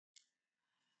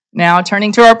Now,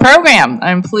 turning to our program,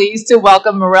 I'm pleased to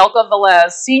welcome Marelka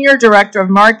Velez, Senior Director of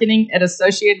Marketing at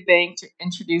Associated Bank, to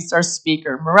introduce our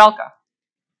speaker. Marelka.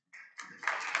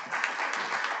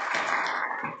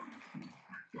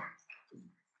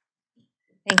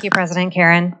 Thank you, President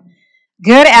Karen.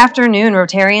 Good afternoon,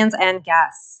 Rotarians and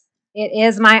guests. It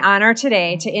is my honor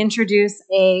today to introduce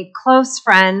a close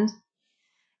friend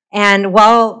and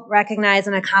well-recognized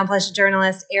and accomplished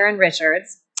journalist, Erin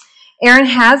Richards. Erin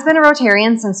has been a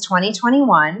Rotarian since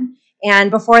 2021, and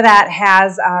before that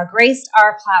has graced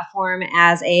our platform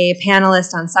as a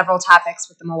panelist on several topics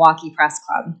with the Milwaukee Press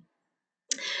Club.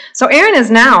 So Erin is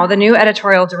now the new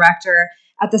Editorial Director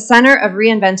at the Center of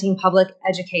Reinventing Public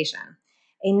Education,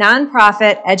 a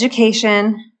nonprofit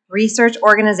education research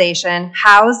organization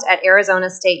housed at Arizona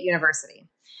State University.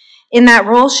 In that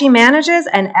role, she manages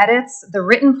and edits the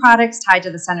written products tied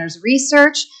to the center's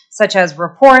research, such as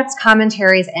reports,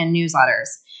 commentaries, and newsletters.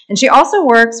 And she also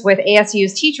works with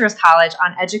ASU's Teachers College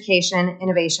on education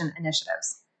innovation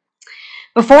initiatives.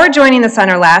 Before joining the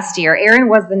center last year, Erin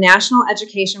was the national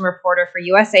education reporter for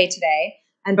USA Today,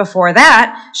 and before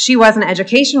that, she was an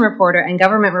education reporter and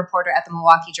government reporter at the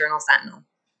Milwaukee Journal Sentinel.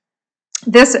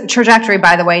 This trajectory,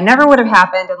 by the way, never would have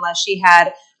happened unless she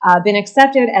had been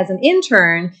accepted as an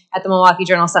intern at the Milwaukee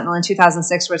Journal Sentinel in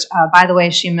 2006, which, by the way,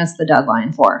 she missed the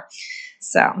deadline for.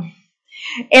 So,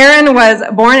 Erin was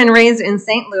born and raised in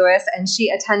St. Louis, and she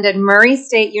attended Murray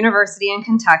State University in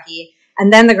Kentucky,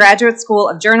 and then the Graduate School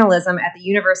of Journalism at the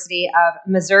University of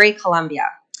Missouri-Columbia.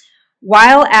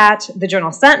 While at the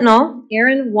Journal Sentinel,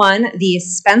 Erin won the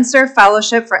Spencer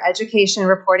Fellowship for Education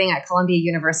Reporting at Columbia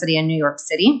University in New York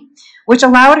City, which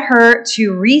allowed her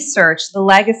to research the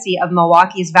legacy of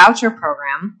Milwaukee's voucher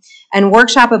program and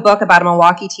workshop a book about a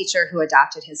Milwaukee teacher who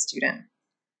adopted his student.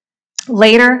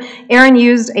 Later, Erin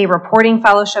used a reporting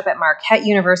fellowship at Marquette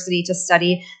University to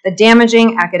study the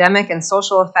damaging academic and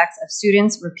social effects of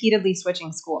students repeatedly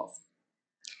switching schools.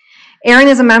 Erin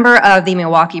is a member of the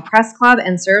Milwaukee Press Club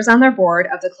and serves on their board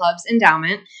of the club's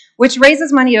endowment, which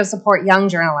raises money to support young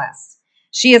journalists.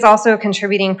 She is also a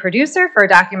contributing producer for a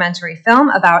documentary film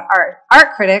about art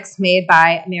critics made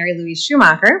by Mary Louise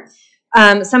Schumacher.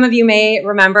 Some of you may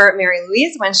remember Mary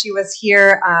Louise when she was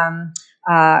here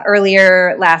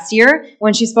earlier last year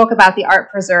when she spoke about the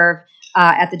art preserve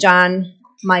at the John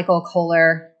Michael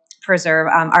Kohler Preserve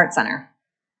Art Center.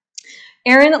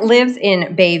 Erin lives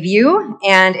in Bayview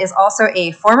and is also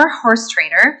a former horse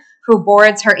trader who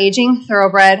boards her aging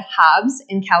thoroughbred Hobbs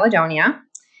in Caledonia.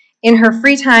 In her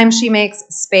free time, she makes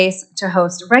space to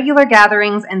host regular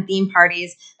gatherings and theme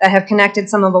parties that have connected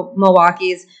some of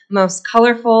Milwaukee's most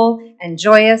colorful and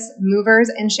joyous movers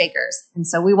and shakers. And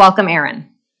so we welcome Erin.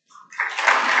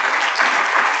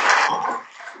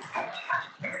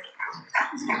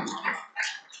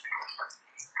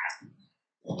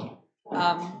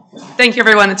 Thank you,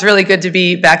 everyone. It's really good to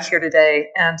be back here today,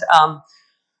 and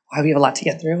we have a lot to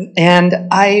get through. And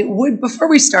I would, before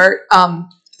we start,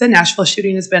 the Nashville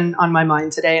shooting has been on my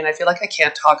mind today, and I feel like I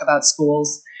can't talk about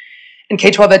schools and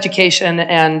K-12 education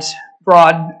and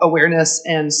broad awareness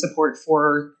and support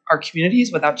for our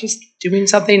communities without just doing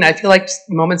something. I feel like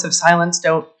moments of silence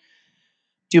don't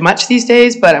do much these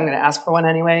days, but I'm going to ask for one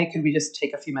anyway. Could we just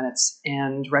take a few minutes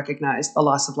and recognize the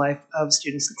loss of life of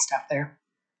students and staff there?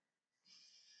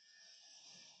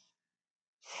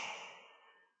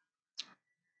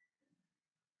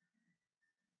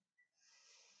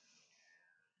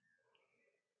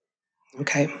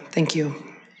 Okay, thank you.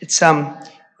 It's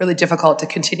really difficult to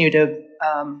continue to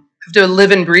have to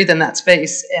live and breathe in that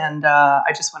space, and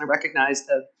I just want to recognize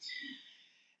the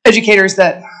educators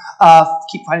that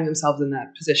keep finding themselves in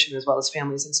that position, as well as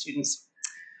families and students.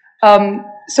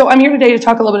 So I'm here today to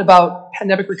talk a little bit about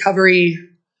pandemic recovery,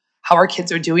 how our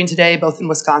kids are doing today, both in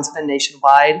Wisconsin and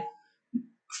nationwide.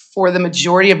 For the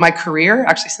majority of my career,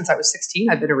 actually since I was 16,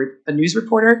 I've been a news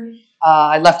reporter.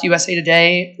 I left USA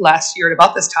Today last year at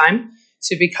about this time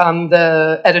to become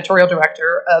the editorial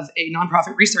director of a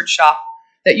nonprofit research shop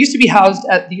that used to be housed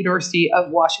at the University of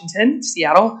Washington,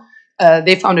 Seattle.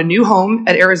 They found a new home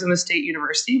at Arizona State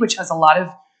University, which has a lot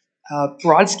of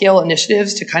broad-scale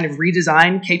initiatives to kind of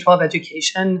redesign K-12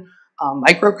 education,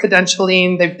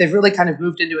 micro-credentialing. They've really kind of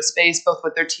moved into a space, both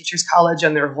with their Teachers College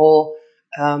and their whole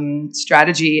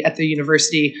strategy at the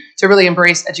university, to really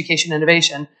embrace education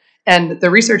innovation. And the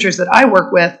researchers that I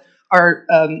work with are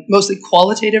mostly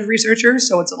qualitative researchers,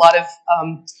 so it's a lot of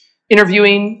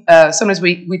interviewing. Sometimes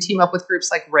we team up with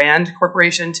groups like RAND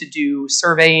Corporation to do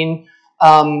surveying,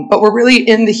 but we're really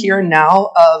in the here and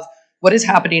now of what is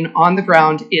happening on the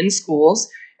ground in schools,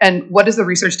 and what does the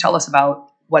research tell us about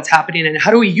what's happening, and how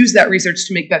do we use that research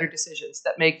to make better decisions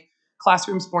that make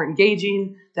classrooms more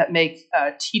engaging, that make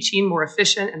teaching more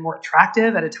efficient and more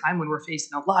attractive at a time when we're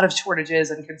facing a lot of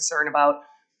shortages and concern about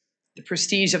the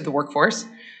prestige of the workforce.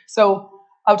 So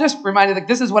I'll just remind you that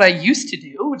this is what I used to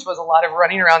do, which was a lot of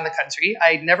running around the country.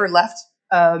 I never left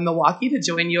Milwaukee to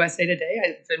join USA Today.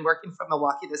 I've been working from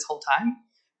Milwaukee this whole time,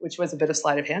 which was a bit of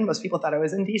sleight of hand. Most people thought I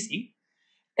was in DC.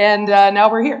 And now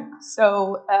we're here.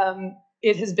 So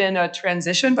it has been a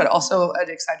transition, but also an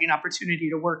exciting opportunity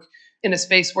to work in a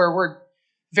space where we're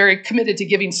very committed to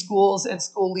giving schools and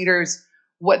school leaders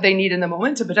what they need in the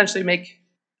moment to potentially make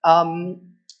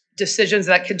decisions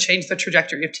that can change the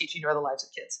trajectory of teaching or the lives of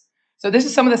kids. So this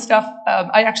is some of the stuff.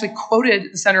 I actually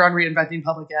quoted the Center on Reinventing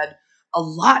Public Ed a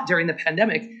lot during the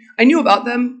pandemic. I knew about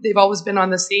them. They've always been on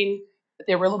the scene.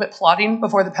 They were a little bit plodding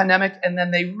before the pandemic, and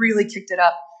then they really kicked it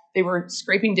up. They were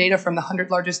scraping data from the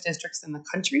 100 largest districts in the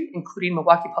country, including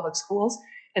Milwaukee Public Schools,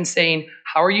 and saying,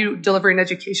 how are you delivering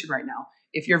education right now?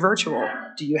 If you're virtual,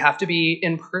 do you have to be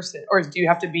in person, or do you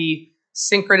have to be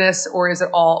synchronous, or is it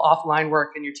all offline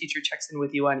work and your teacher checks in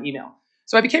with you on email?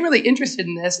 So I became really interested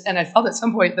in this, and I felt at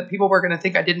some point that people were going to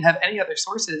think I didn't have any other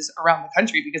sources around the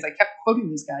country because I kept quoting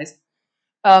these guys.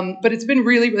 But it's been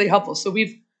really, really helpful. So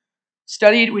we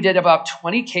did about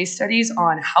 20 case studies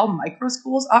on how micro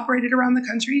schools operated around the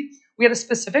country. We had a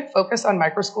specific focus on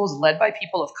micro schools led by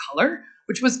people of color,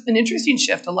 which was an interesting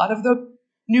shift. A lot of the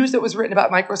news that was written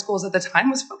about micro schools at the time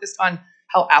was focused on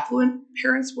how affluent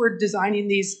parents were designing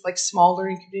these like small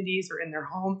learning communities or in their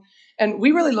home. And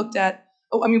we really looked at,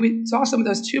 we saw some of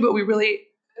those too, but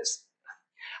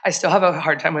I still have a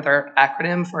hard time with our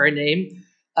acronym for our name.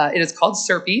 It is called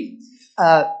SERPI.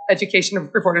 Education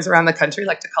reporters around the country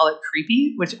like to call it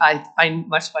creepy, which I find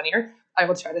much funnier. I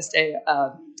will try to stay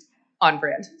on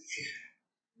brand.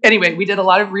 Anyway, we did a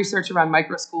lot of research around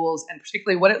micro schools and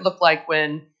particularly what it looked like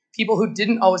when people who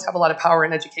didn't always have a lot of power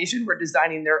in education were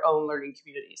designing their own learning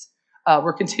communities.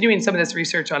 We're continuing some of this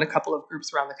research on a couple of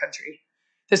groups around the country.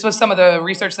 This was some of the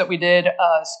research that we did,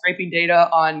 scraping data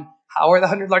on how are the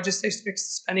 100 largest districts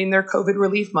spending their COVID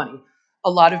relief money.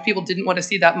 A lot of people didn't want to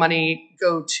see that money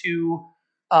go to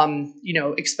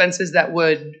expenses that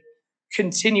would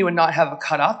continue and not have a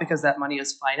cutoff because that money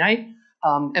is finite.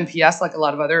 MPS, like a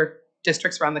lot of other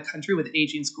districts around the country with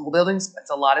aging school buildings, spends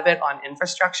a lot of it on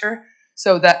infrastructure.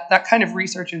 So that kind of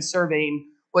research and surveying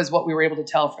was what we were able to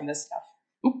tell from this stuff.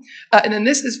 And then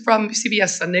this is from CBS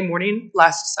Sunday Morning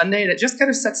last Sunday, and it just kind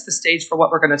of sets the stage for what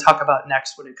we're going to talk about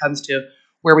next when it comes to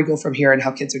where we go from here and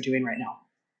how kids are doing right now.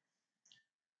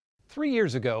 3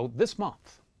 years ago this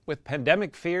month, with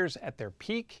pandemic fears at their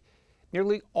peak,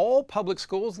 nearly all public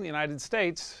schools in the United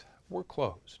States were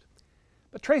closed.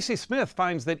 But Tracy Smith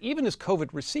finds that even as COVID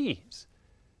recedes,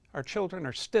 our children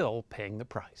are still paying the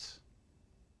price.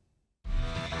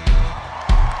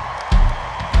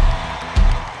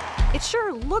 It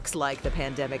sure looks like the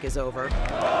pandemic is over.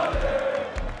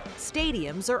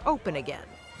 Stadiums are open again.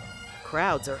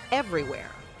 Crowds are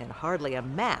everywhere and hardly a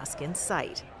mask in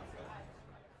sight.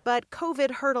 But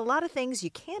COVID hurt a lot of things you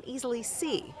can't easily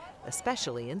see,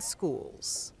 especially in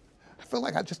schools. I feel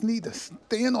like I just need to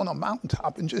stand on a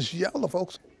mountaintop and just yell to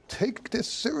folks, take this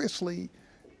seriously.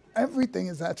 Everything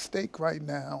is at stake right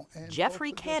now. And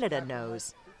Jeffrey Canada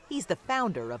knows. He's the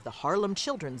founder of the Harlem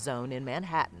Children's Zone in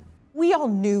Manhattan. We all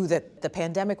knew that the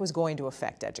pandemic was going to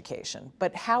affect education,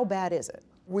 but how bad is it?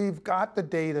 We've got the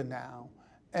data now,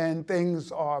 and things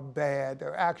are bad.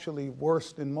 They're actually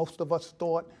worse than most of us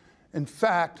thought. In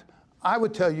fact, I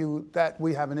would tell you that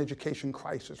we have an education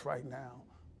crisis right now.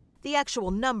 The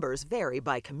actual numbers vary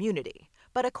by community,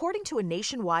 but according to a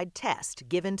nationwide test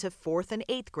given to 4th and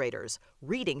 8th graders,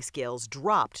 reading skills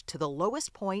dropped to the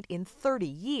lowest point in 30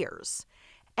 years.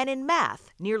 And in math,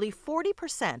 nearly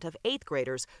 40% of 8th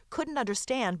graders couldn't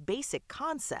understand basic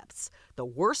concepts, the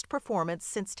worst performance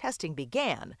since testing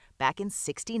began back in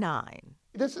 '69.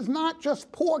 This is not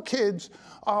just poor kids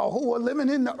who are living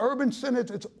in the urban centers.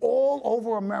 It's all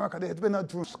over America. There's been a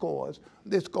drop in scores.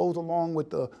 This goes along with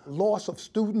the loss of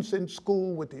students in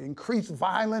school, with the increased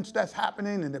violence that's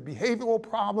happening and the behavioral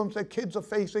problems that kids are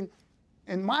facing.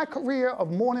 In my career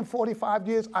of more than 45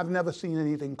 years, I've never seen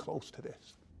anything close to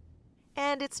this.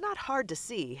 And it's not hard to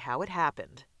see how it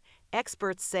happened.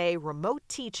 Experts say remote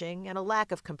teaching and a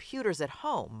lack of computers at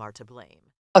home are to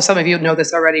blame. Some of you know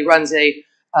this already,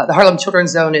 the Harlem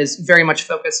Children's Zone is very much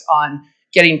focused on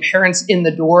getting parents in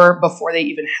the door before they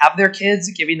even have their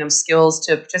kids, giving them skills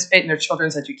to participate in their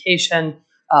children's education,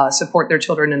 support their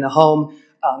children in the home.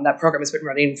 That program has been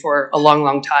running for a long,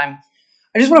 long time.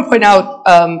 I just want to point out,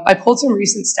 I pulled some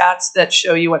recent stats that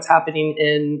show you what's happening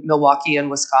in Milwaukee and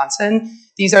Wisconsin.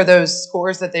 These are those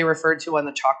scores that they referred to on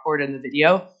the chalkboard in the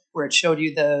video. where it showed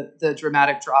you the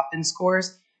dramatic drop in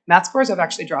scores. Math scores have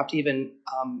actually dropped even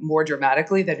more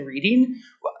dramatically than reading.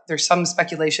 There's some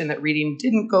speculation that reading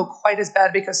didn't go quite as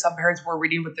bad because some parents were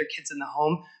reading with their kids in the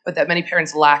home, but that many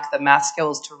parents lack the math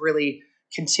skills to really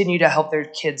continue to help their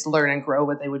kids learn and grow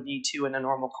what they would need to in a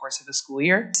normal course of a school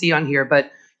year. See on here,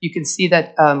 but you can see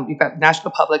that you've got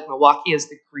National Public, Milwaukee is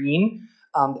the green.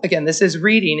 Again, this is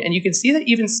reading, and you can see that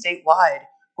even statewide,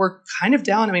 we're kind of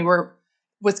down. I mean,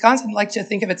 Wisconsin liked to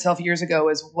think of itself years ago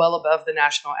as well above the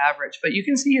national average, but you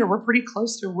can see here we're pretty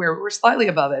close to where we're slightly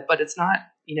above it, but it's not,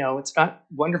 it's not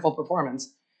wonderful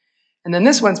performance. And then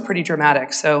this one's pretty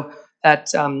dramatic. So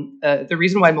that the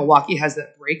reason why Milwaukee has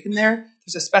that break in there,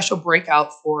 there's a special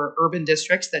breakout for urban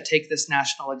districts that take this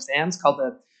national exam. It's called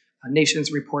the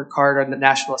Nation's Report Card on the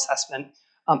National Assessment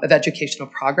of Educational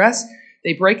Progress.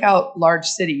 They break out large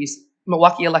cities.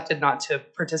 Milwaukee elected not to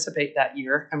participate that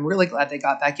year. I'm really glad they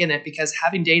got back in it because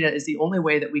having data is the only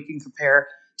way that we can compare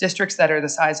districts that are the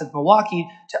size of Milwaukee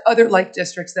to other like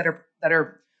districts that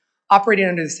are operating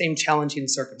under the same challenging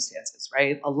circumstances,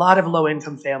 right? A lot of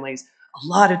low-income families, a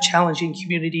lot of challenging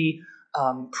community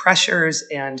pressures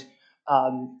and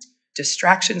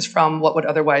distractions from what would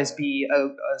otherwise be a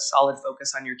solid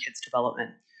focus on your kids'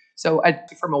 development. So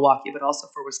for Milwaukee, but also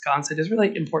for Wisconsin, is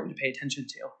really important to pay attention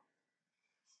to.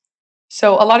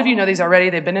 So a lot of you know these already.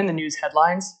 They've been in the news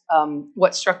headlines.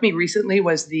 What struck me recently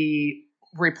was the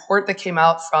report that came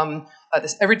out from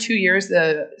this. Every 2 years,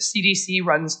 the CDC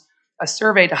runs a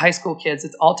survey to high school kids.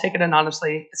 It's all taken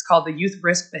anonymously. It's called the Youth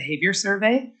Risk Behavior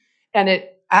Survey. And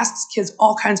it asks kids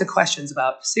all kinds of questions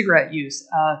about cigarette use,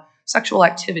 sexual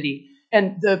activity.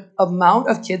 And the amount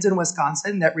of kids in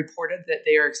Wisconsin that reported that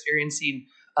they are experiencing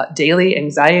daily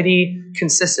anxiety,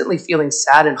 consistently feeling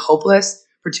sad and hopeless,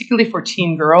 particularly for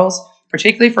teen girls,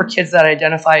 particularly for kids that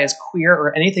identify as queer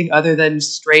or anything other than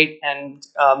straight and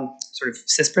sort of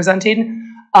cis-presenting.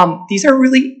 These are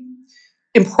really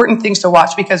important things to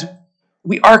watch because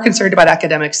we are concerned about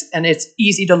academics, and it's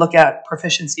easy to look at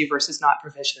proficiency versus not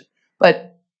proficient.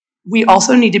 But we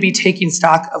also need to be taking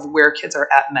stock of where kids are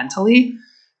at mentally.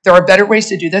 There are better ways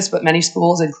to do this, but many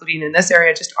schools, including in this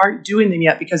area, just aren't doing them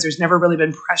yet because there's never really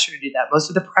been pressure to do that. Most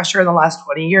of the pressure in the last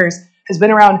 20 years has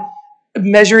been around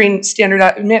measuring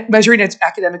its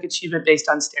academic achievement based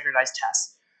on standardized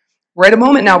tests. We're at a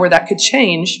moment now where that could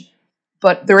change,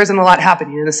 but there isn't a lot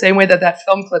happening. In the same way that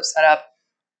film clip set up,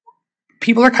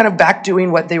 people are kind of back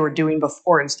doing what they were doing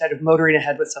before instead of motoring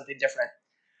ahead with something different.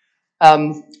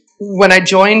 When I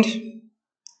joined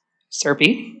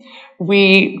SERPE,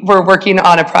 we were working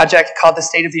on a project called The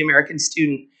State of the American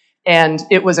Student, and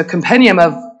it was a compendium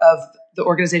of the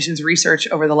organization's research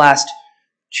over the last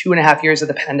 2.5 years of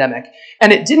the pandemic.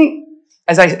 And it didn't,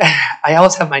 as I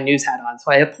always have my news hat on,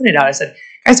 so I pointed out, I said,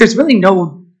 guys, there's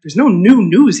no new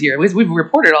news here. We've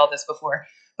reported all this before,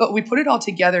 but we put it all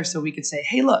together so we could say,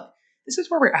 hey, look, this is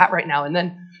where we're at right now. And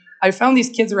then I found these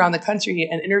kids around the country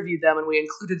and interviewed them, and we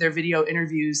included their video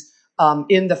interviews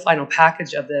in the final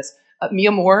package of this.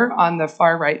 Mia Moore on the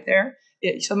far right there.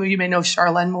 Some of you may know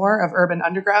Charlene Moore of Urban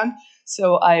Underground.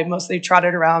 So I mostly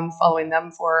trotted around following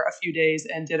them for a few days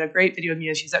and did a great video of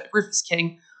Mia. She's at Rufus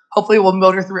King. Hopefully we'll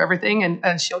motor through everything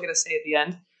and she'll get a say at the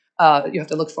end. You have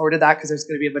to look forward to that because there's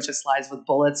going to be a bunch of slides with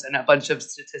bullets and a bunch of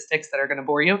statistics that are going to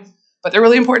bore you, but they're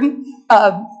really important.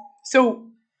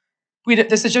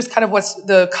 This is just kind of what's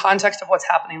the context of what's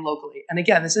happening locally. And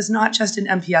again, this is not just an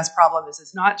MPS problem. This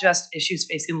is not just issues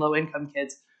facing low-income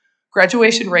kids.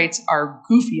 Graduation rates are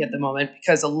goofy at the moment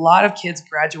because a lot of kids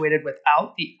graduated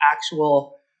without the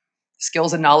actual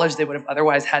skills and knowledge they would have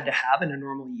otherwise had to have in a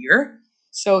normal year.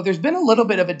 So there's been a little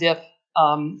bit of a dip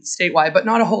statewide, but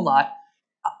not a whole lot.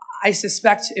 I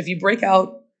suspect if you break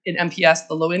out in MPS,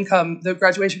 the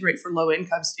graduation rate for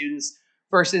low-income students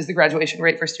versus the graduation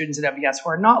rate for students in MPS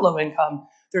who are not low-income,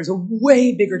 there's a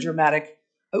way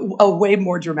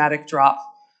more dramatic drop.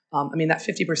 That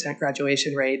 50%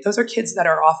 graduation rate, those are kids that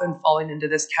are often falling into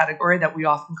this category that we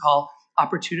often call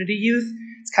opportunity youth.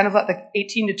 It's kind of like the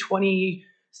 18 to 20,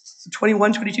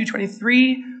 21, 22,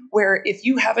 23, where if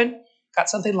you haven't got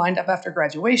something lined up after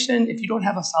graduation, if you don't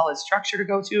have a solid structure to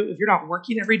go to, if you're not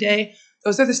working every day,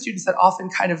 those are the students that often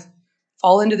kind of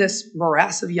fall into this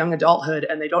morass of young adulthood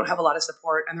and they don't have a lot of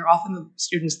support. And they're often the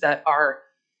students that are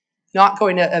not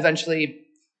going to eventually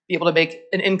be able to make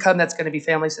an income that's going to be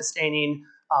family sustaining.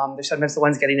 They're sometimes the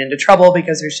ones getting into trouble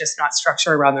because there's just not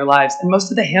structure around their lives. And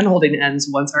most of the handholding ends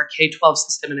once our K-12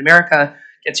 system in America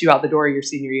gets you out the door your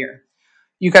senior year.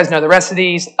 You guys know the rest of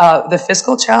these. The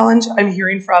fiscal challenge I'm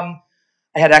hearing from,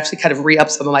 I had actually kind of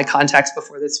re-upped some of my contacts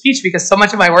before this speech because so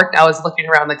much of my work now is looking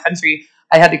around the country.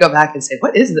 I had to go back and say,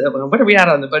 what are we at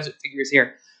on the budget figures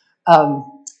here?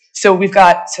 So we've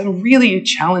got some really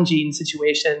challenging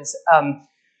situations.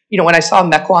 When I saw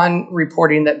Mequon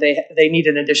reporting that they need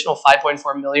an additional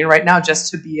 $5.4 million right now just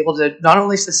to be able to not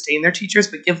only sustain their teachers,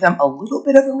 but give them a little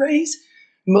bit of a raise.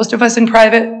 Most of us in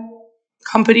private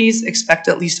companies expect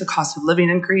at least a cost of living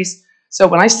increase. So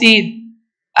when I see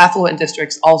affluent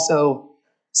districts also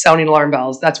sounding alarm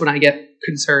bells, that's when I get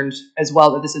concerned as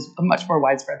well that this is a much more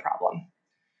widespread problem.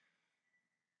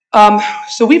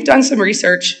 So we've done some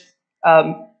research.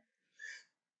 The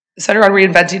Center on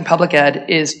Reinventing Public Ed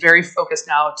is very focused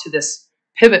now to this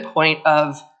pivot point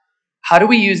of how do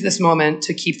we use this moment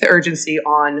to keep the urgency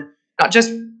on not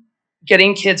just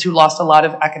getting kids who lost a lot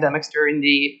of academics during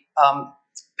the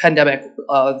pandemic,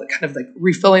 kind of like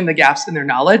refilling the gaps in their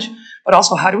knowledge, but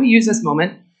also how do we use this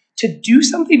moment to do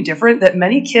something different that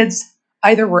many kids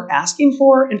either were asking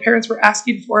for and parents were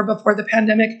asking for before the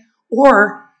pandemic,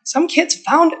 or some kids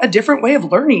found a different way of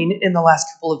learning in the last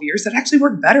couple of years that actually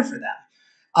worked better for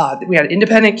them. We had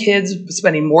independent kids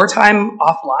spending more time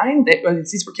offline.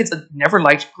 These were kids that never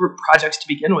liked group projects to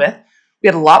begin with. We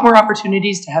had a lot more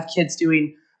opportunities to have kids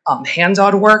doing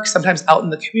hands-on work, sometimes out in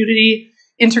the community,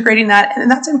 integrating that. And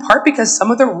that's in part because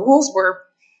some of the rules were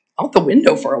out the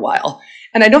window for a while.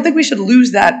 And I don't think we should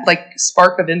lose that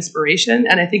spark of inspiration.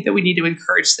 And I think that we need to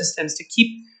encourage systems to keep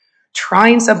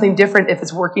trying something different if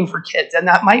it's working for kids. And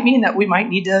that might mean that we might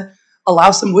need to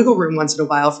allow some wiggle room once in a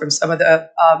while from some of the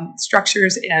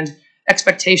structures and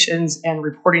expectations and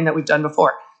reporting that we've done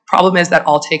before. Problem is that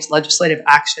all takes legislative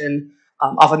action.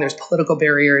 Often there's political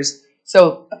barriers.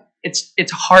 So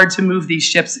it's hard to move these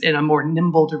ships in a more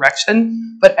nimble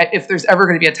direction. But if there's ever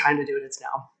going to be a time to do it, it's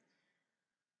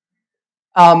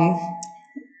now.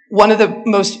 One of the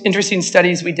most interesting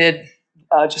studies we did,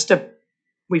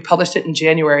 we published it in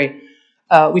January.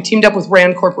 We teamed up with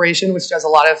RAND Corporation, which does a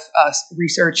lot of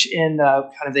research in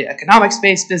kind of the economic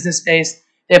space, business space.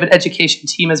 They have an education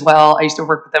team as well. I used to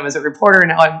work with them as a reporter, and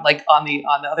now I'm on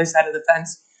the other side of the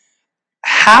fence.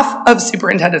 Half of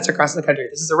superintendents across the country,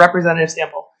 this is a representative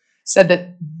sample, said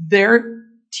that their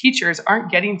teachers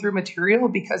aren't getting through material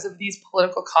because of these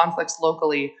political conflicts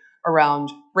locally around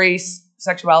race,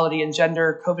 sexuality, and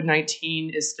gender.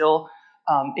 COVID-19 is still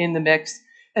in the mix.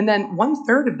 And then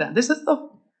 1/3 of them, this is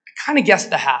I kind of guessed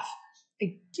the half.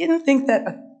 I didn't think that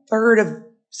 1/3 of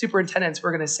superintendents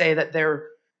were going to say that their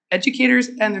educators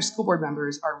and their school board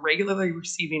members are regularly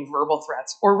receiving verbal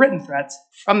threats or written threats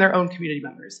from their own community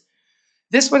members.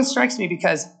 This one strikes me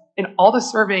because in all the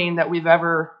surveying that we've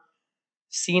ever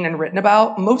seen and written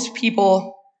about, most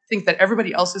people think that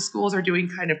everybody else's schools are doing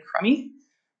kind of crummy,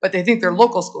 but they think their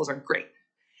local schools are great.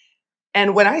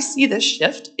 And when I see this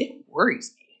shift, it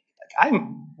worries me.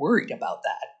 I'm worried about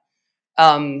that.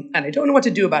 And I don't know what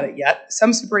to do about it yet.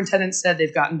 Some superintendents said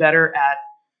they've gotten better at,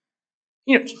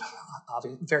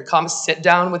 very common, sit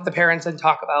down with the parents and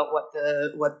talk about what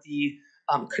the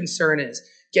concern is.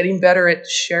 Getting better at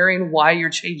sharing why you're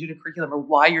changing a curriculum or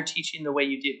why you're teaching the way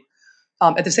you do.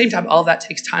 At the same time, all of that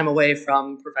takes time away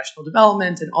from professional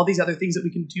development and all these other things that we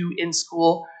can do in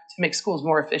school to make schools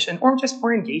more efficient or just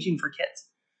more engaging for kids.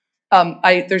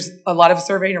 There's a lot of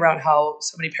surveying around how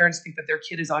so many parents think that their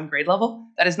kid is on grade level.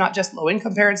 That is not just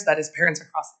low-income parents, that is parents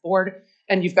across the board.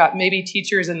 And you've got maybe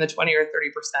teachers in the 20 or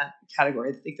 30%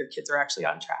 category that think their kids are actually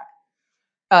on track.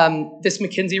 This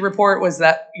McKinsey report was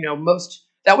that,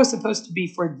 that was supposed to be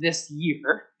for this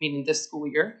year, meaning this school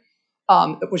year,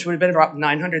 which would have been about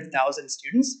 900,000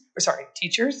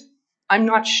 teachers. I'm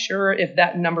not sure if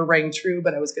that number rang true,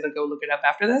 but I was going to go look it up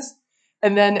after this.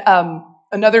 And then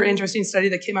another interesting study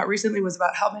that came out recently was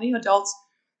about how many adults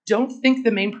don't think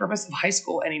the main purpose of high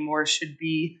school anymore should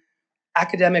be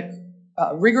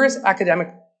rigorous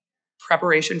academic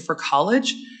preparation for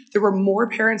college. There were more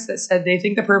parents that said they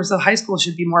think the purpose of high school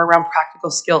should be more around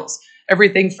practical skills,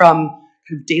 everything from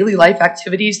daily life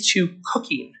activities to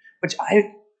cooking, which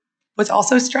I was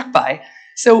also struck by.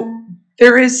 So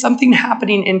there is something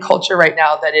happening in culture right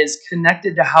now that is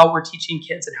connected to how we're teaching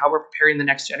kids and how we're preparing the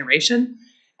next generation.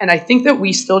 And I think that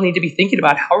we still need to be thinking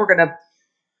about how we're going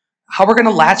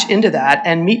to latch into that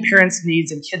and meet parents'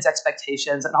 needs and kids'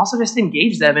 expectations, and also just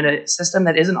engage them in a system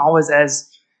that isn't always as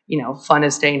fun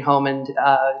as staying home and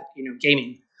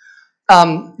gaming.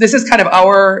 This is kind of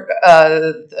our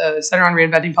Center on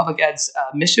Reinventing Public Ed's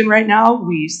mission right now.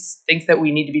 We think that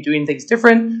we need to be doing things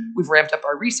different. We've ramped up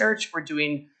our research. We're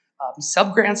doing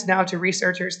sub-grants now to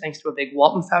researchers thanks to a big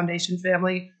Walton Family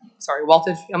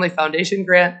Foundation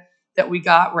grant that we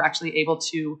got. We're actually able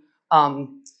to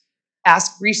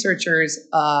ask researchers.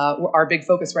 Our big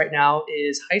focus right now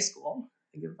is high school.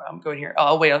 I'm going here.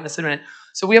 I'll wait on this in a minute.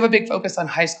 So we have a big focus on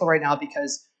high school right now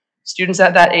because Students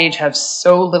at that age have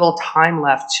so little time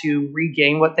left to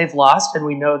regain what they've lost, and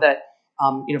we know that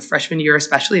freshman year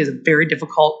especially is a very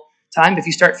difficult time. If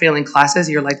you start failing classes,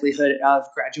 your likelihood of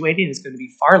graduating is going to be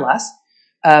far less.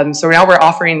 So now we're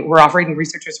offering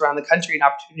researchers around the country an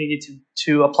opportunity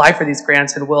to apply for these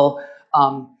grants, and we'll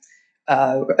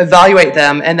evaluate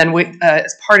them. And then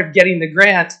as part of getting the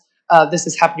grant, this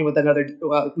is happening with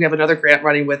we have another grant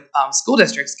running with school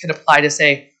districts can apply to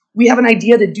say, we have an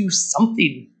idea to do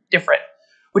something different,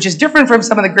 which is different from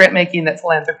some of the grant making that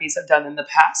philanthropies have done in the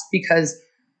past, because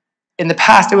in the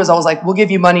past it was always like, we'll give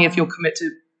you money if you'll commit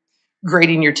to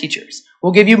grading your teachers.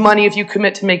 We'll give you money if you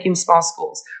commit to making small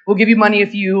schools. We'll give you money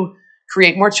if you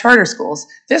create more charter schools.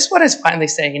 This one is finally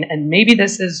saying, and maybe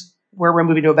this is where we're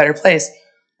moving to a better place,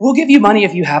 we'll give you money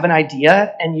if you have an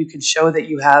idea and you can show that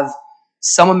you have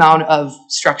some amount of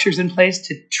structures in place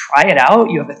to try it out.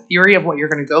 You have a theory of what you're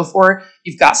going to go for.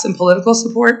 You've got some political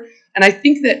support. And I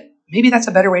think that maybe that's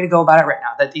a better way to go about it right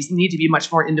now, that these need to be much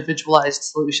more individualized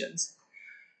solutions.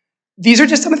 These are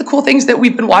just some of the cool things that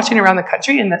we've been watching around the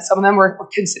country, and that some of them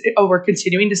we're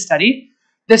continuing to study.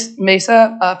 This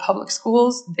Mesa public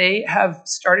schools, they have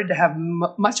started to have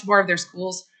much more of their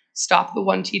schools stop the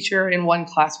one teacher in one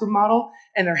classroom model,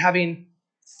 and they're having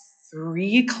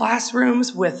 3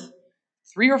 classrooms with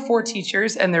 3 or 4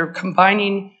 teachers, and they're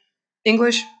combining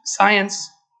English, science,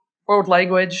 world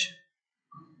language,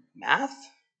 math.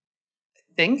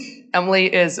 I think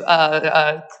Emily is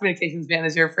a communications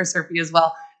manager for SERPI as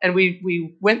well. And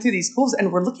we went through these schools,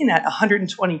 and we're looking at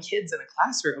 120 kids in a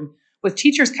classroom with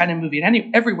teachers kind of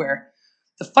moving everywhere.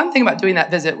 The fun thing about doing that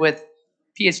visit with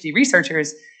PhD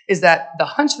researchers is that the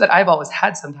hunch that I've always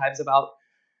had sometimes about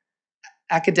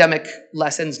academic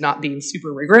lessons not being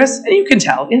super rigorous, and you can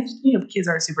tell if kids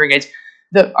aren't super engaged,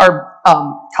 our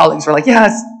colleagues were like,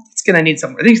 yeah, it's going to need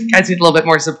somewhere. These guys need a little bit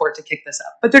more support to kick this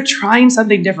up. But they're trying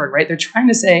something different, right? They're trying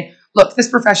to say, look, this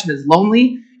profession is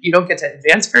lonely. You don't get to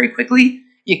advance very quickly.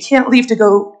 You can't leave to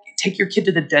go take your kid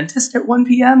to the dentist at 1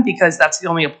 p.m. because that's the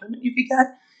only appointment you could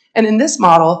get. And in this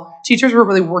model, teachers were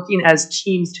really working as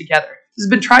teams together. This has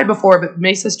been tried before, but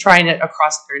Mesa's trying it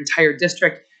across their entire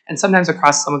district and sometimes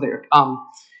across some of their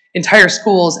entire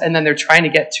schools. And then they're trying to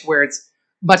get to where it's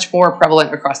much more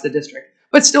prevalent across the district,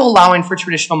 but still allowing for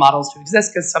traditional models to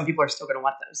exist because some people are still going to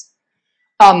want those.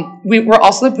 We're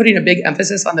also putting a big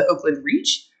emphasis on the Oakland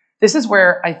Reach. This is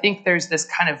where I think there's this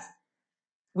kind of,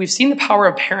 we've seen the power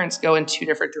of parents go in 2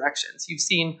 different directions. You've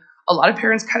seen a lot of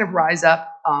parents kind of rise up,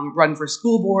 run for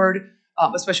school board,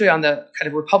 especially on the kind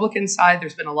of Republican side.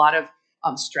 There's been a lot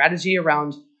of strategy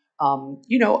around,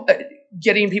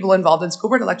 getting people involved in school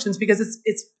board elections, because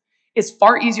it's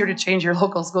far easier to change your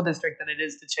local school district than it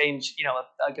is to change,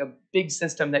 like a big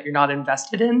system that you're not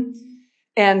invested in.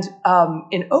 And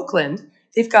in Oakland,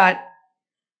 they've got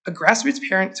a grassroots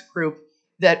parents group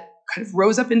that kind of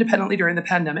rose up independently during the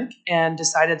pandemic and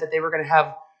decided that they were going to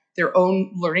have their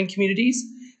own learning communities.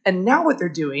 And now what they're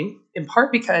doing, in part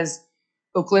because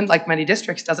Oakland, like many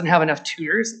districts, doesn't have enough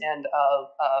tutors and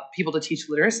people to teach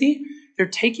literacy, they're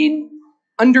taking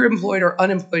underemployed or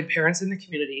unemployed parents in the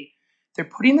community. They're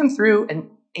putting them through an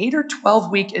 8 or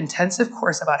 12-week intensive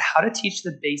course about how to teach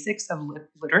the basics of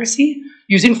literacy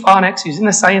using phonics, using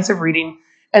the science of reading.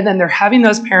 And then they're having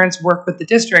those parents work with the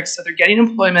districts. So they're getting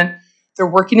employment. They're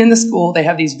working in the school. They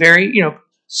have these very,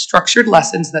 structured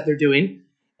lessons that they're doing.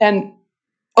 And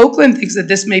Oakland thinks that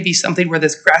this may be something where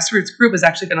this grassroots group is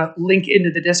actually going to link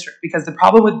into the district, because the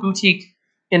problem with boutique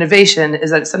innovation is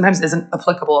that it sometimes isn't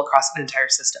applicable across an entire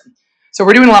system. So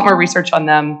we're doing a lot more research on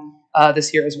them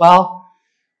this year as well.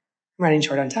 I'm running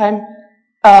short on time.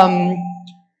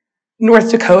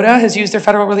 North Dakota has used their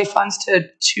federal relief funds to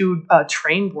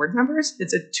train board members.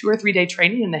 It's a 2 or 3 day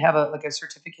training, and they have a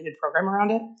certificated program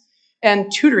around it.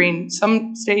 And tutoring,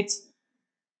 some states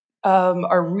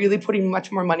are really putting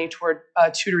much more money toward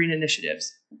tutoring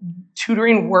initiatives.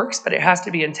 Tutoring works, but it has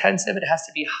to be intensive. It has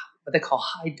to be what they call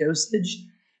high dosage,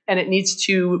 and it needs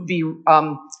to be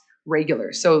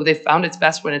regular. So they found it's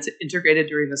best when it's integrated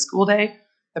during the school day.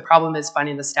 The problem is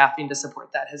finding the staffing to support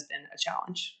that has been a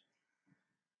challenge.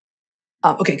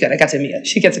 Okay, good. I got to Mia.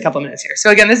 She gets a couple minutes here. So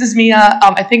again, this is Mia.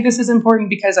 I think this is important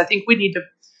because I think we need to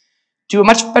do a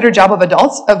much better job of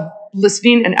adults of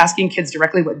listening and asking kids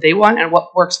directly what they want and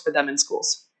what works for them in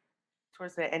schools.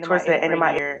 Towards the end of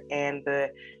my year and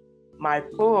my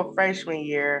full freshman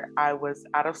year, I was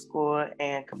out of school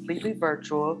and completely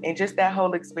virtual. And just that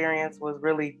whole experience was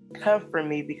really tough for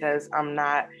me because I'm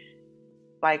not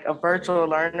like a virtual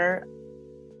learner.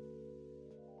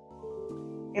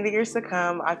 In the years to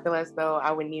come, I feel as though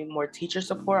I would need more teacher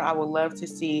support. I would love to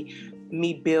see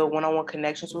me build one-on-one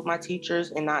connections with my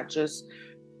teachers, and not just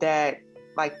that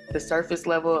like the surface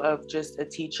level of just a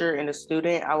teacher and a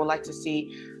student. I would like to see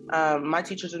my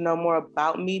teachers to know more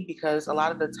about me, because a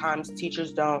lot of the times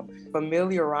teachers don't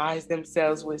familiarize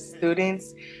themselves with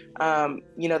students.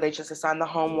 You know, they just assign the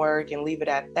homework and leave it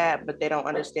at that, but they don't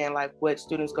understand like what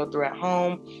students go through at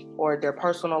home or their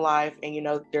personal life. And, you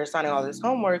know, they're assigning all this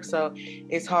homework. So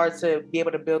it's hard to be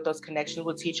able to build those connections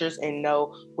with teachers and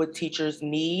know what teachers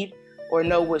need or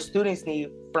know what students need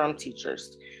from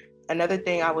teachers. Another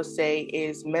thing I would say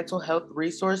is mental health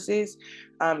resources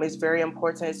is very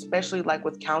important, especially like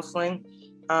with counseling.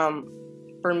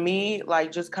 For me,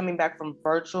 like just coming back from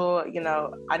virtual, you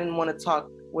know, I didn't want to talk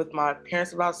with my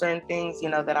parents about certain things, you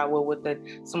know, that I will with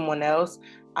someone else.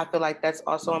 I feel like that's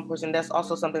also important. That's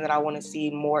also something that I want to see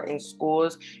more in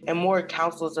schools and more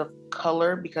counselors of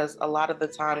color, because a lot of the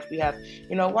times we have,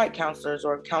 you know, white counselors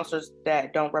or counselors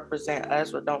that don't represent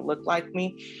us or don't look like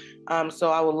me. So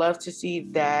I would love to see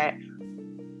that.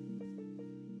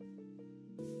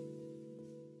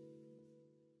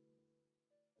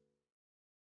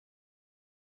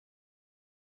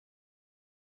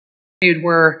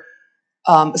 Were,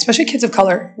 especially kids of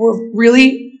color, were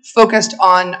really focused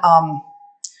on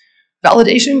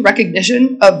validation,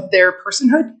 recognition of their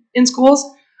personhood in schools.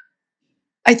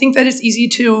 I think that it's easy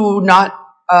to not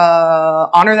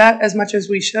honor that as much as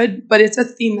we should, but it's a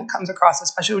theme that comes across,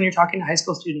 especially when you're talking to high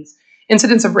school students.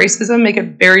 Incidents of racism make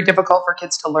it very difficult for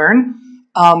kids to learn.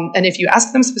 And if you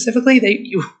ask them specifically,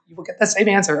 you will get the same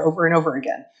answer over and over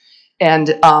again.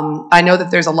 And I know that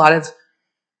there's a lot of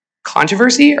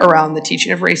controversy around the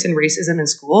teaching of race and racism in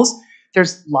schools.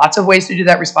 There's lots of ways to do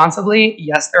that responsibly.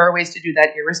 Yes, there are ways to do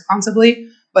that irresponsibly,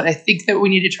 but I think that we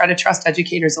need to try to trust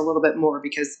educators a little bit more,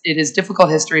 because it is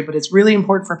difficult history, but it's really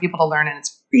important for people to learn, and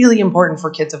it's really important for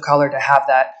kids of color to have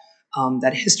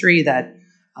that history, that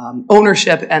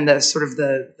ownership, and the sort of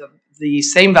the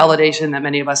same validation that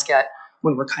many of us get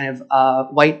when we're kind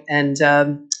of white and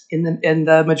in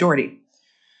the majority.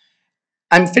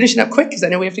 I'm finishing up quick because I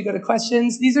know we have to go to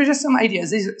questions. These are just some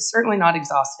ideas. These are certainly not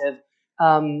exhaustive.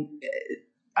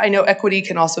 I know equity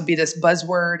can also be this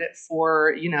buzzword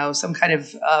for, you know, some kind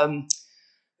of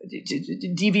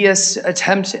devious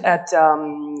attempt at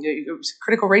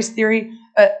critical race theory.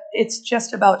 It's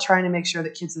just about trying to make sure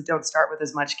that kids that don't start with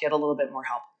as much get a little bit more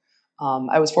help.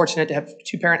 I was fortunate to have a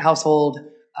two-parent household,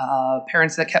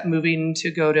 parents that kept moving to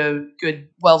go to good,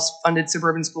 well-funded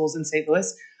suburban schools in St.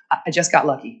 Louis. I just got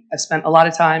lucky. I've spent a lot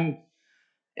of time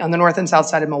on the north and south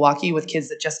side of Milwaukee with kids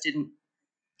that just didn't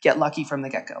get lucky from the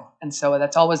get-go. And so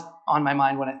that's always on my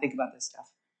mind when I think about this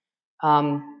stuff.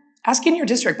 Ask in your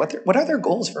district, what are their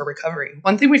goals for recovery?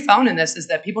 One thing we found in this is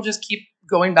that people just keep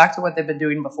going back to what they've been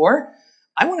doing before.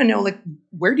 I want to know, like,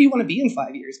 where do you want to be in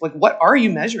 5 years? Like, what are you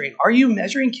measuring? Are you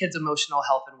measuring kids' emotional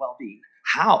health and well-being?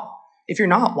 How? If you're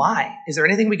not, why? Is there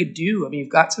anything we could do? I mean, you've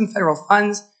got some federal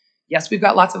funds. Yes, we've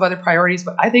got lots of other priorities,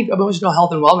 but I think emotional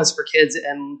health and wellness for kids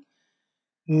and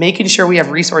making sure we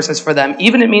have resources for them,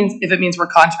 even if it means we're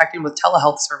contracting with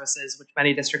telehealth services, which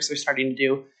many districts are starting to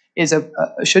do,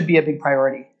 should be a big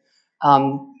priority.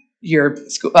 Your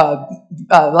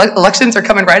elections are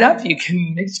coming right up. You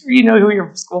can make sure you know who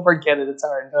your school board candidates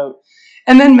are and vote.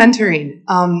 And then mentoring.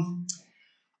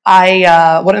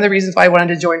 One of the reasons why I wanted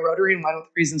to join Rotary, and one of the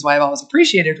reasons why I've always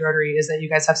appreciated Rotary, is that you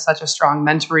guys have such a strong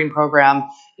mentoring program,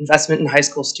 investment in high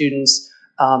school students,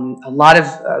 a lot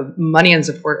of money and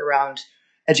support around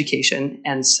education.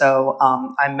 And so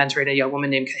I'm mentoring a young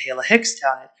woman named Kahela Hicks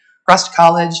down at Rust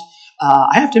College.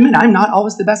 I have to admit, I'm not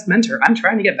always the best mentor. I'm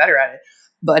trying to get better at it.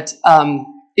 But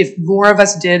if more of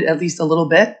us did at least a little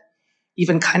bit,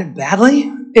 even kind of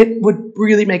badly, it would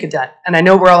really make a dent. And I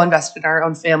know we're all invested in our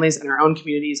own families and our own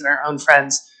communities and our own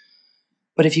friends.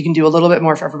 But if you can do a little bit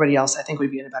more for everybody else, I think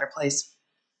we'd be in a better place.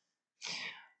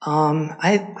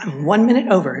 I'm 1 minute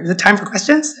over. Is it time for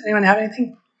questions? Anyone have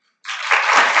anything?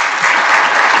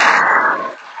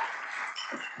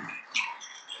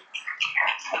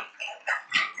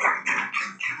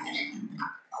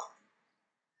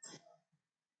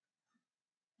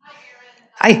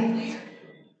 Hi.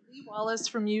 Wallace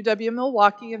from UW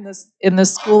Milwaukee in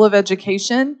this School of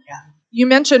Education. Yeah. You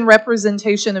mentioned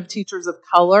representation of teachers of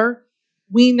color.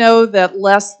 We know that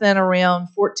less than around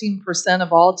 14%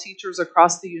 of all teachers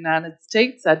across the United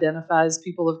States identify as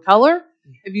people of color.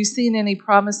 Have you seen any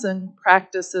promising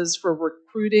practices for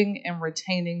recruiting and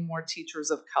retaining more teachers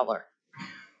of color?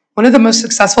 One of the most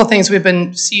successful things we've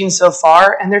been seeing so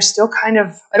far, and they're still kind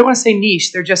of, I don't want to say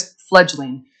niche, they're just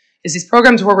fledgling, is these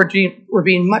programs where we're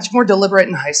being much more deliberate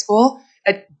in high school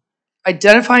at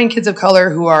identifying kids of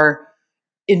color who are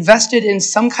invested in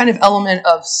some kind of element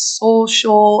of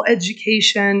social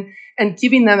education and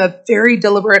giving them a very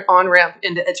deliberate on-ramp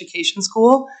into education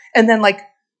school. And then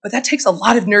but that takes a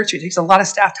lot of nurture. It takes a lot of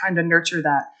staff time to nurture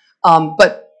that.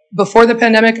 But before the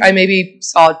pandemic, I maybe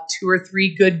saw 2 or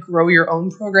 3 good grow your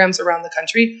own programs around the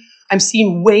country. I'm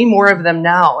seeing way more of them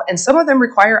now. And some of them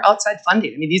require outside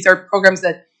funding. I mean, these are programs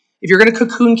that if you're going to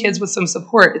cocoon kids with some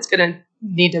support, it's going to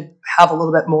need to have a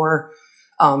little bit more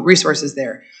resources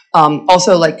there.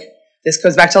 Also, this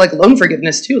goes back to loan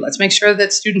forgiveness too. Let's make sure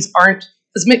that students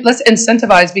let's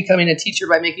incentivize becoming a teacher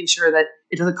by making sure that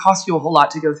it doesn't cost you a whole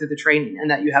lot to go through the training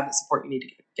and that you have the support you need to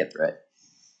get through it.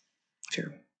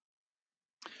 Sure.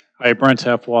 Hi, Brent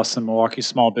Heffwasson, Milwaukee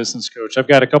Small Business Coach. I've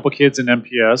got a couple kids in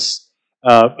MPS.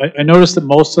 I noticed that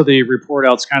most of the report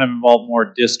outs kind of involve more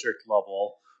district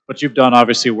level, but you've done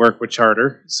obviously work with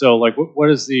charter. So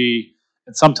what is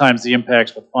and sometimes the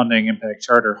impacts with funding impact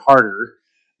charter harder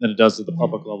than it does at the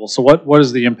public level. So what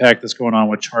is the impact that's going on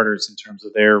with charters in terms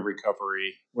of their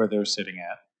recovery, where they're sitting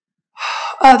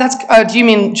at? Do you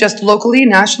mean just locally,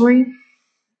 nationally?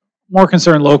 More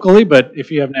concerned locally, but if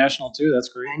you have national too, that's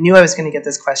great. I knew I was going to get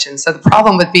this question. So the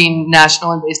problem with being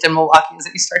national and based in Milwaukee is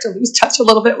that you start to lose touch a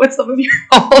little bit with some of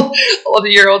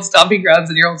your old stomping grounds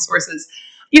and your old sources.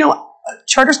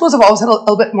 Charter schools have always had a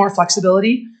little bit more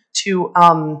flexibility to.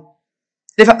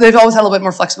 They've always had a little bit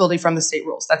more flexibility from the state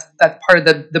rules. That's part of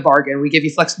the bargain. We give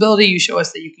you flexibility. You show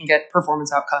us that you can get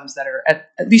performance outcomes that are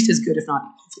at least as good, if not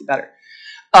hopefully better.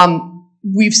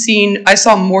 I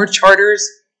saw more charters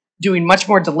doing much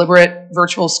more deliberate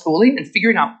virtual schooling and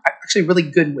figuring out actually really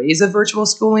good ways of virtual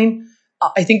schooling.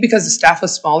 I think because the staff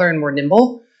was smaller and more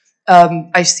nimble,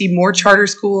 I see more charter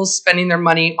schools spending their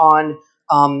money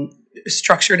on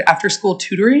structured after-school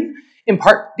tutoring, in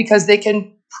part because they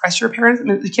can pressure parents. I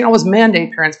mean, you can't always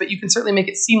mandate parents, but you can certainly make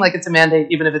it seem like it's a mandate,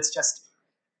 even if it's just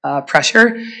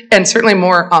pressure. And certainly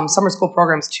more summer school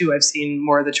programs too. I've seen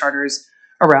more of the charters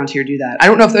around here do that. I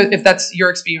don't know if that's your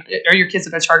experience. Are your kids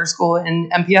at a charter school in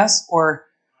MPS or?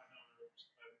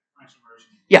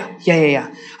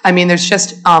 Yeah. I mean, there's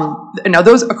just, now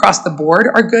those across the board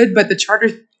are good, but the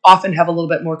charters often have a little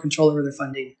bit more control over their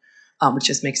funding, which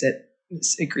just makes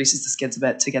it greases the skids a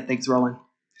bit to get things rolling.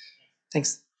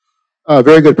 Thanks.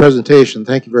 Very good presentation.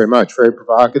 Thank you very much. Very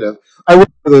provocative. I work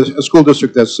for a school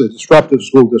district that's a disruptive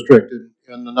school district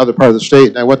in another part of the state,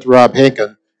 and I went to Rob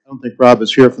Hankin. I don't think Rob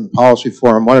is here from the policy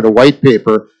forum. Wanted a white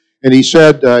paper, and he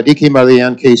said he came out of the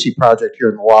Ann Casey project here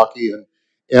in Milwaukee,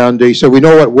 and he said we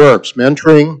know what works: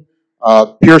 mentoring,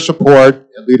 peer support,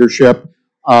 and leadership,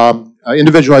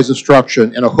 individualized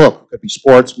instruction, and a hook. It could be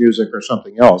sports, music, or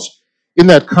something else. In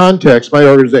that context, my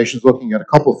organization is looking at a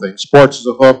couple things: sports as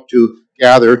a hook to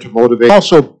gather, to motivate,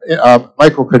 also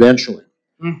micro-credentialing.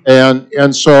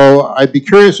 And so I'd be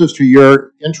curious as to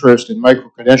your interest in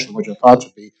micro-credentialing, what your thoughts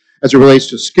would be, as it relates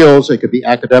to skills. They could be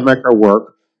academic or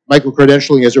work.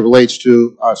 Micro-credentialing as it relates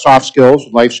to soft skills,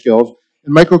 life skills,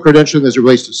 and micro-credentialing as it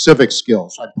relates to civic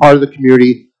skills. I'm part of the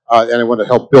community, and I want to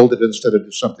help build it instead of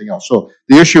do something else. So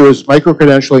the issue is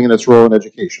micro-credentialing and its role in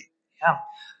education. Yeah.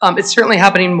 It's certainly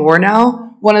happening more now.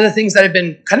 One of the things that I've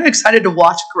been kind of excited to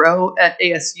watch grow at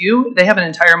ASU, they have an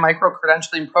entire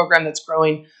micro-credentialing program that's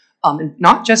growing, and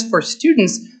not just for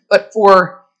students, but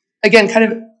for, again,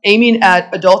 kind of aiming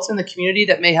at adults in the community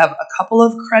that may have a couple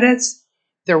of credits.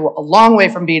 They're a long way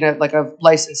from being a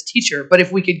licensed teacher, but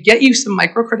if we could get you some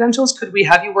micro-credentials, could we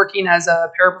have you working as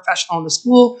a paraprofessional in the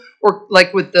school, or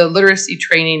like with the literacy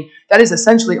training, that is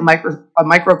essentially a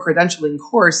micro-credentialing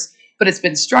course, but it's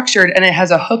been structured and it has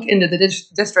a hook into the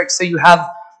district, so you have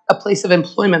a place of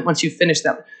employment once you finish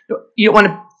that. You don't want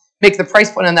to make the price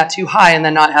point on that too high and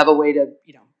then not have a way to,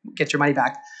 get your money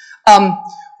back.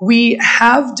 We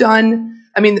have done,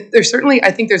 there's certainly,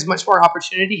 I think there's much more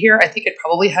opportunity here. I think it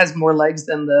probably has more legs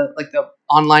than the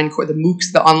online the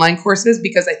MOOCs, the online courses,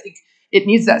 because I think it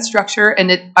needs that structure,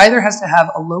 and it either has to have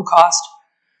a low cost.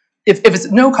 If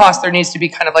it's no cost, there needs to be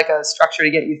kind of like a structure to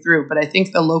get you through. But I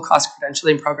think the low-cost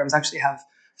credentialing programs actually have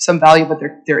some value, but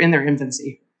they're in their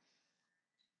infancy.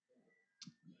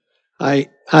 Hi,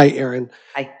 Erin.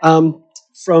 Hi.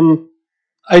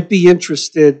 I'd be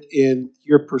interested in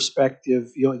your perspective.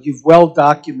 You've well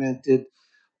documented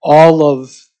all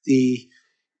of the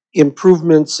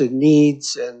improvements and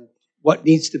needs and what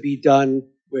needs to be done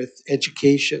with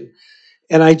education.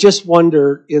 And I just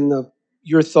wonder,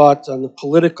 your thoughts on the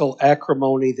political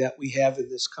acrimony that we have in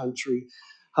this country.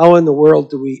 How in the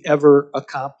world do we ever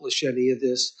accomplish any of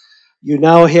this? You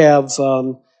now have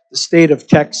the state of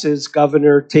Texas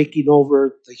governor taking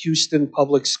over the Houston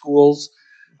public schools.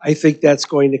 I think that's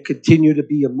going to continue to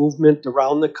be a movement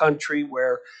around the country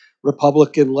where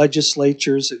Republican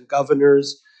legislatures and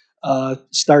governors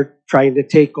start trying to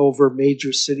take over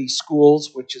major city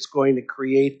schools, which is going to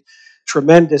create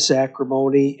tremendous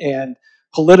acrimony and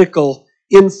political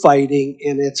infighting,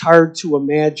 and it's hard to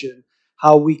imagine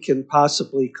how we can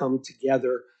possibly come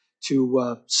together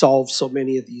to solve so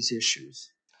many of these issues.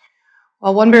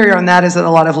 Well, one barrier on that is that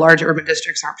a lot of large urban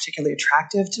districts aren't particularly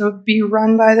attractive to be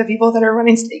run by the people that are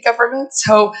running state government.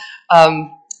 So,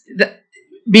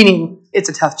 meaning it's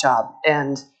a tough job.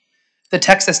 And the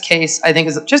Texas case, I think,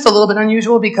 is just a little bit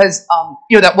unusual because,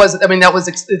 there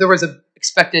was an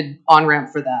expected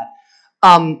on-ramp for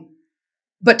that.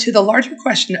 But to the larger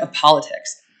question of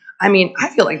politics, I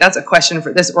feel like that's a question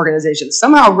for this organization.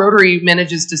 Somehow Rotary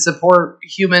manages to support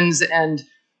humans and,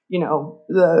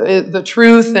 the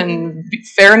truth and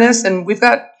fairness, and we've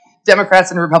got Democrats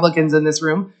and Republicans in this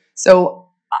room. So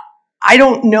I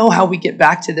don't know how we get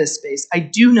back to this space. I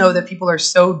do know that people are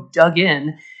so dug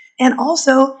in, and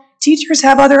also teachers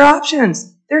have other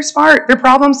options. They're smart, they're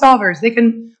problem solvers, they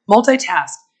can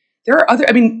multitask. There are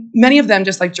many of them,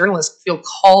 just like journalists, feel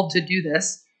called to do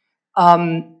this.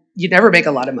 You never make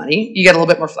a lot of money. You get a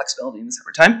little bit more flexibility in the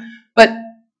summertime, but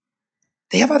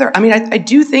they have other, I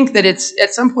do think that it's,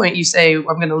 at some point you say, I'm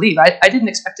going to leave. I didn't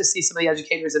expect to see some of the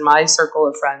educators in my circle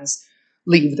of friends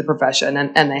leave the profession,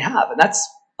 and they have, and that's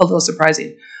a little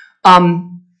surprising.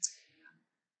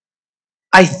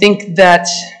 I think that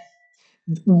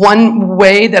one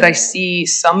way that I see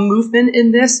some movement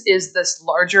in this is this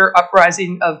larger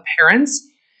uprising of parents.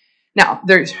 Now,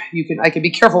 I can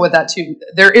be careful with that too.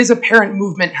 There is a parent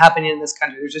movement happening in this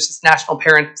country. There's just this National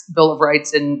Parent Bill of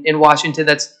Rights in Washington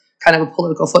that's kind of a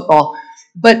political football.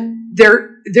 But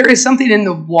there is something in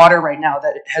the water right now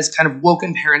that has kind of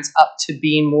woken parents up to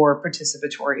being more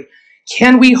participatory.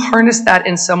 Can we harness that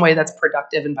in some way that's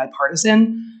productive and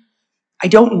bipartisan? I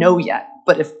don't know yet,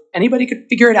 but if anybody could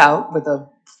figure it out with a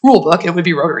rule book, it would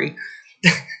be Rotary.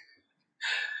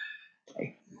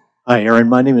 Hi, Erin.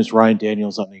 My name is Ryan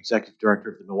Daniels. I'm the Executive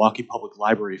Director of the Milwaukee Public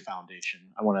Library Foundation.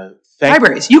 I want to thank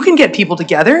libraries. You can get people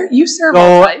together. You serve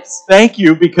all types. Thank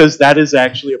you, because that is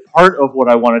actually a part of what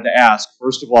I wanted to ask.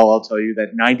 First of all, I'll tell you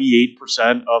that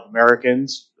 98% of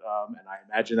Americans, and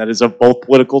I imagine that is of both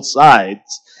political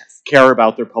sides, care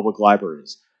about their public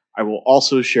libraries. I will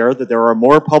also share that there are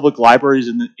more public libraries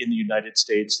in the United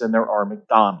States than there are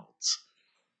McDonald's.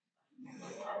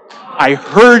 I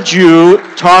heard you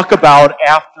talk about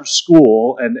after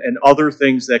school and other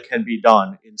things that can be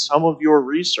done. In some of your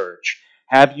research,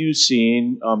 have you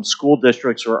seen school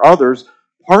districts or others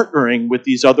partnering with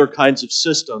these other kinds of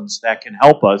systems that can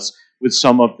help us with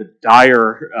some of the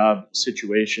dire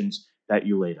situations that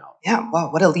you laid out? Yeah,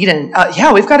 wow, what a lead-in.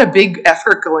 Yeah, we've got a big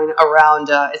effort going around.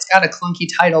 It's got a clunky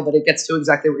title, but it gets to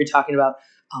exactly what you're talking about.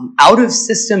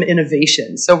 Out-of-system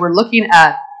innovation. So we're looking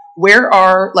at where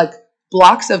are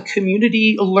blocks of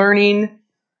community learning,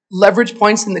 leverage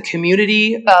points in the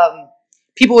community,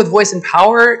 people with voice and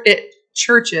power,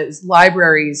 churches,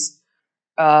 libraries,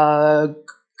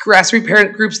 grassroots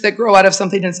parent groups that grow out of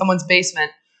something in someone's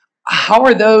basement. How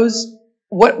are those,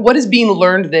 what is being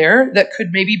learned there that could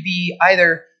maybe be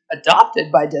either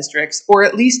adopted by districts or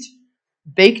at least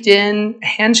baked in,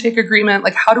 handshake agreement?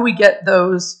 How do we get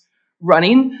those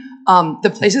running?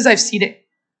 The places I've seen it,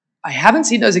 I haven't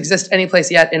seen those exist any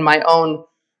place yet in my own,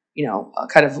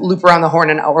 kind of loop around the horn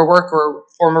in our work or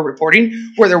former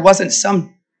reporting, where there wasn't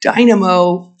some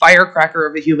dynamo firecracker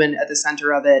of a human at the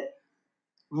center of it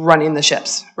running the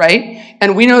ships, right?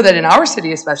 And we know that in our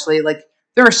city especially,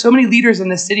 there are so many leaders in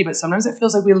this city, but sometimes it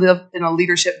feels like we live in a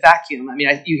leadership vacuum.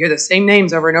 You hear the same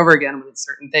names over and over again when it's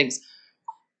certain things.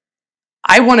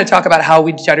 I want to talk about how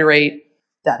we generate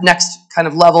that next kind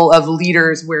of level of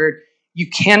leaders where you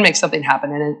can make something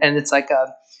happen, and it's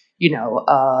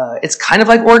it's kind of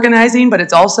like organizing, but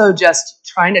it's also just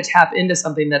trying to tap into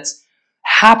something that's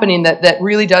happening that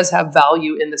really does have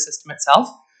value in the system itself.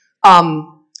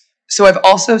 So I've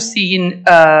also seen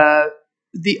a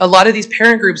lot of these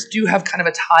parent groups do have kind of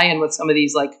a tie-in with some of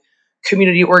these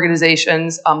community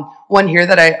organizations. One here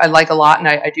that I like a lot, and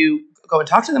I do go and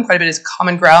talk to them quite a bit, is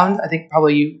Common Ground. I think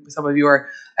probably some of you are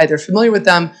either familiar with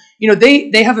them.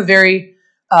 They have a very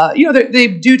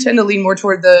they do tend to lean more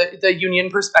toward the union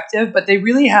perspective, but they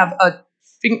really have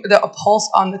a pulse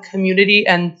on the community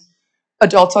and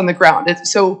adults on the ground.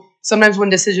 So sometimes when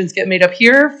decisions get made up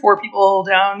here for people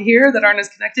down here that aren't as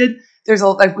connected,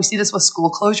 we see this with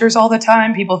school closures all the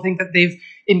time. People think that they've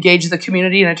engaged the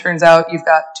community, and it turns out you've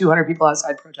got 200 people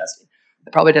outside protesting.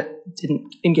 They probably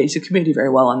didn't engage the community very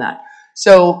well on that.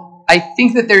 So I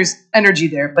think that there's energy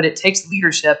there, but it takes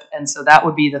leadership, and so that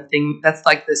would be the thing. That's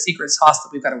the secret sauce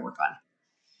that we've got to work on.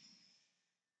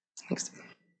 Thanks.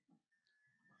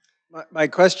 My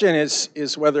question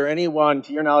is whether anyone,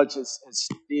 to your knowledge, has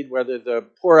studied whether the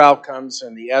poor outcomes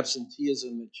and the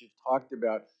absenteeism that you've talked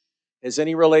about has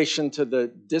any relation to the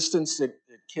distance that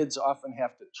kids often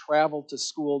have to travel to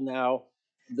school now,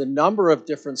 the number of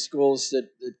different schools that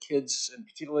kids, and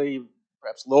particularly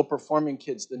perhaps low-performing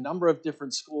kids, the number of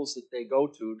different schools that they go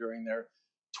to during their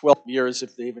 12 years,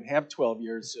 if they even have 12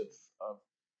 years of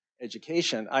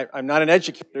education. I'm not an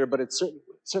educator, but it's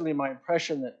certainly my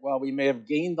impression that while we may have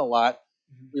gained a lot,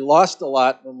 we lost a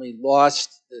lot when we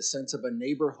lost the sense of a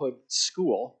neighborhood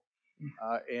school.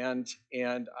 And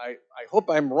I hope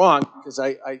I'm wrong, because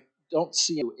I don't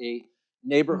see a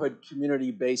neighborhood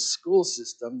community-based school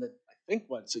system that I think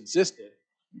once existed.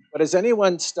 But has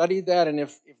anyone studied that? And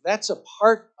if that's a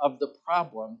part of the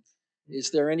problem, is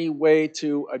there any way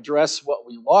to address what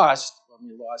we lost when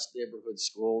we lost neighborhood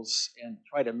schools and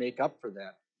try to make up for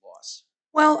that loss?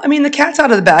 Well, I mean, the cat's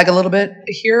out of the bag a little bit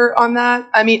here on that.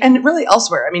 I mean, and really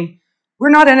elsewhere. I mean, we're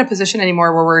not in a position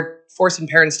anymore where we're forcing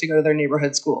parents to go to their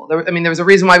neighborhood school. There was a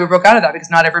reason why we broke out of that, because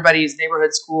not everybody's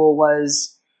neighborhood school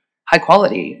was high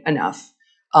quality enough.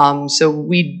 So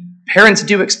parents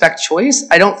do expect choice.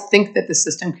 I don't think that the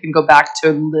system can go back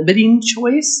to limiting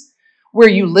choice. Where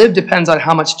you live depends on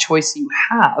how much choice you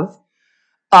have.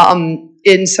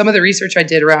 In some of the research I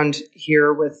did around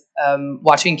here with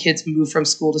watching kids move from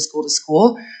school to school to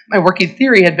school, my working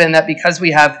theory had been that because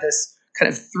we have this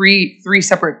kind of three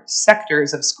separate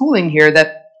sectors of schooling here,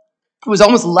 that it was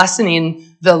almost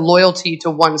lessening the loyalty to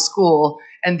one school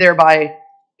and thereby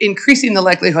increasing the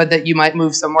likelihood that you might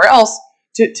move somewhere else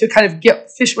to kind of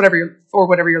fish whatever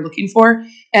you're looking for.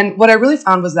 And what I really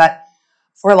found was that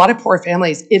for a lot of poor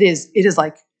families, it is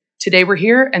like, today we're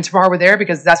here and tomorrow we're there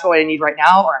because that's what I need right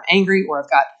now, or I'm angry, or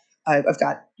I've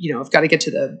got to get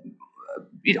to the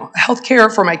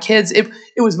healthcare for my kids. It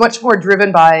was much more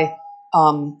driven by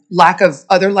lack of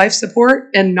other life support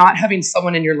and not having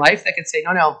someone in your life that could say,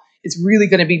 no, it's really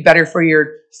going to be better for your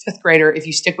fifth grader if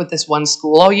you stick with this one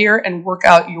school all year and work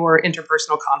out your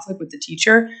interpersonal conflict with the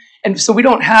teacher. And so we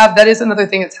don't have, that is another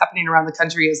thing that's happening around the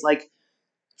country, is like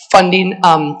funding,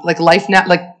 like life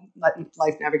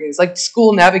navigators, like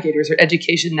school navigators or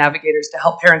education navigators, to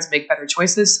help parents make better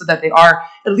choices so that they are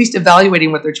at least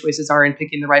evaluating what their choices are and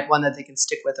picking the right one that they can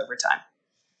stick with over time.